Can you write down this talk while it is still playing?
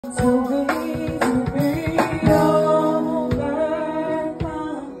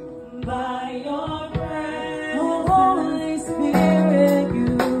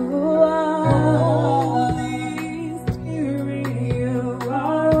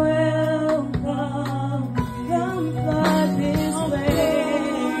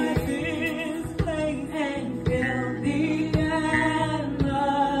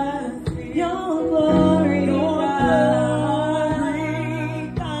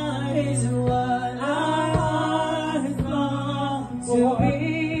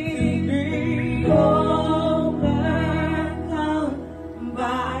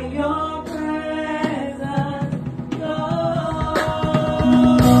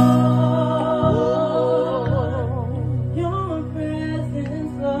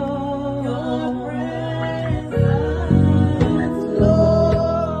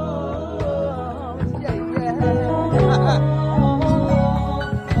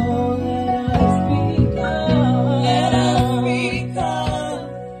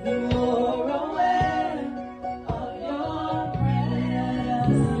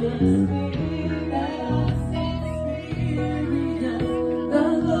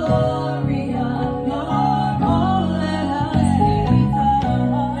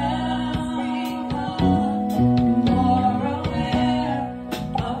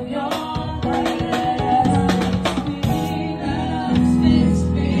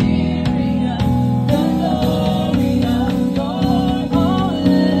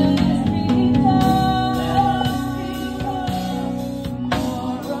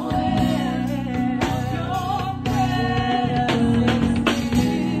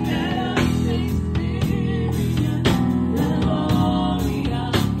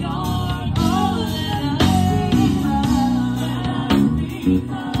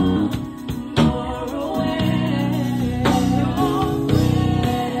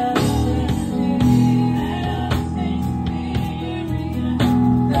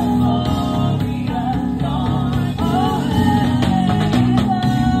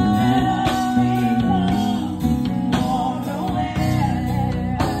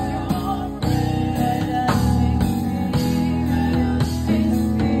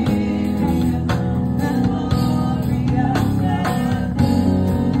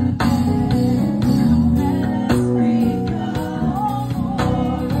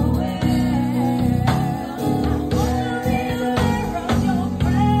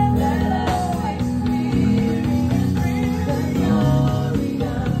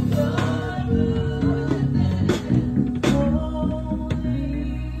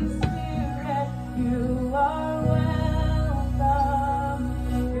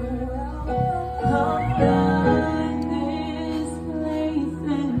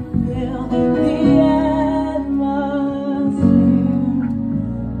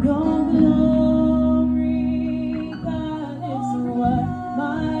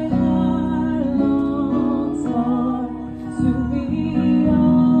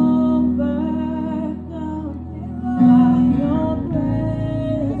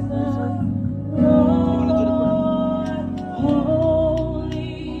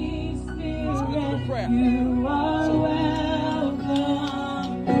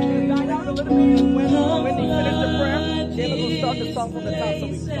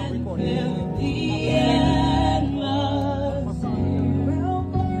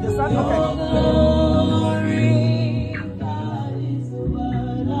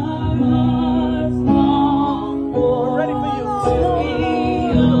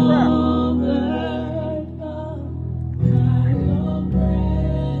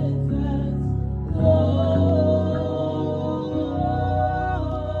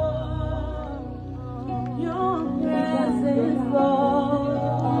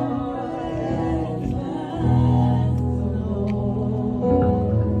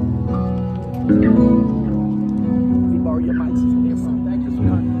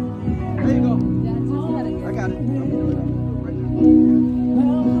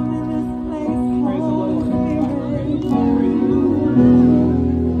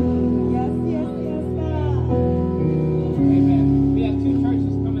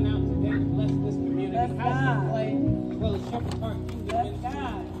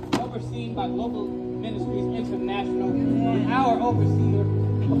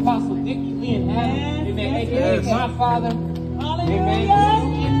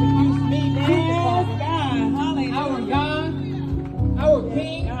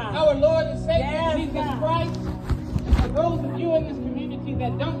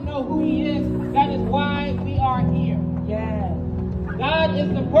God is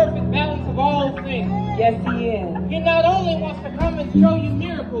the perfect balance of all things. Yes, He is. He not only wants to come and show you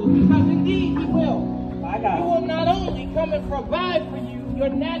miracles, because indeed He will. My God. He will not only come and provide for you your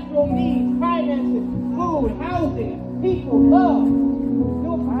natural needs, finances, food, housing, people, love. He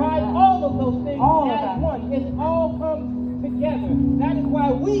will provide all of those things as one. It all comes together. That is why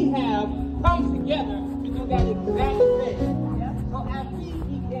we have come together to do that exact thing. So as we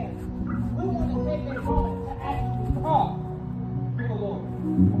begin, we want to take a moment to actually talk to the Lord.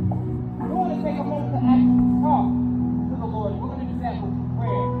 We want to take a moment to actually talk to the Lord. We're going to do that with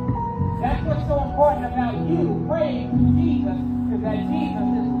prayer. That's what's so important about you praying to Jesus, is that Jesus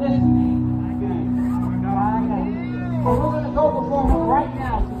is listening. So we're going to go before Him right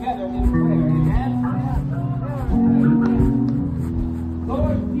now together in prayer. Amen?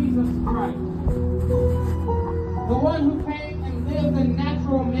 Lord Jesus Christ, the one who came and lived a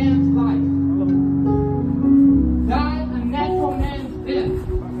natural man's life, died a natural man's death,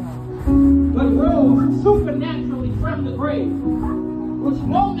 but rose supernaturally from the grave, which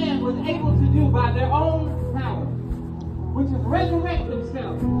no man was able to do by their own power, which is resurrect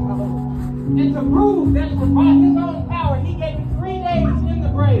Himself. And to prove that it was by His own power, He gave Him 3 days in the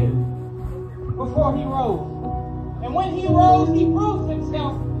grave before He rose. And when He rose, He proved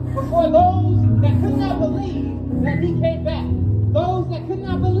Himself before those that could not believe that He came back. Those that could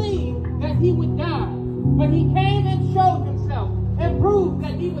not believe that He would die. But He came and showed Himself and proved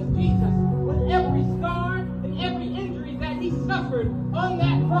that He was Jesus with every scar and every injury that He suffered on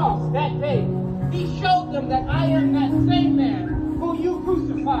that cross that day. He showed them that I am that same man who you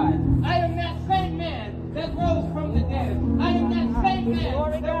crucified. I am that same man that rose from the dead. I am that same man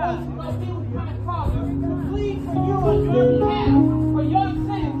that rose to go be with my Father to plead for you on your behalf for your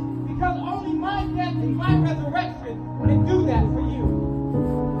sins, because only my death and my resurrection can do that for you.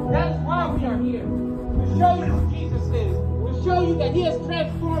 That is why we are here, to show you who Jesus is, to show you that He has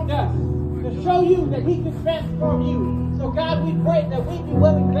transformed us, to show you that He can transform you. So God, we pray that we be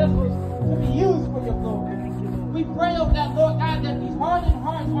willing vessels to be used for your glory. We pray, oh God, Lord God, that these hardened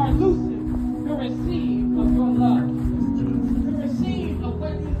hearts are loosened to receive of your love, to receive of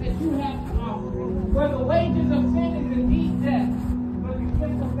what it is that you have to offer. Where the wages of sin is indeed death, but the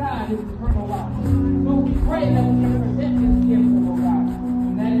gift of God is eternal life. So we pray that we can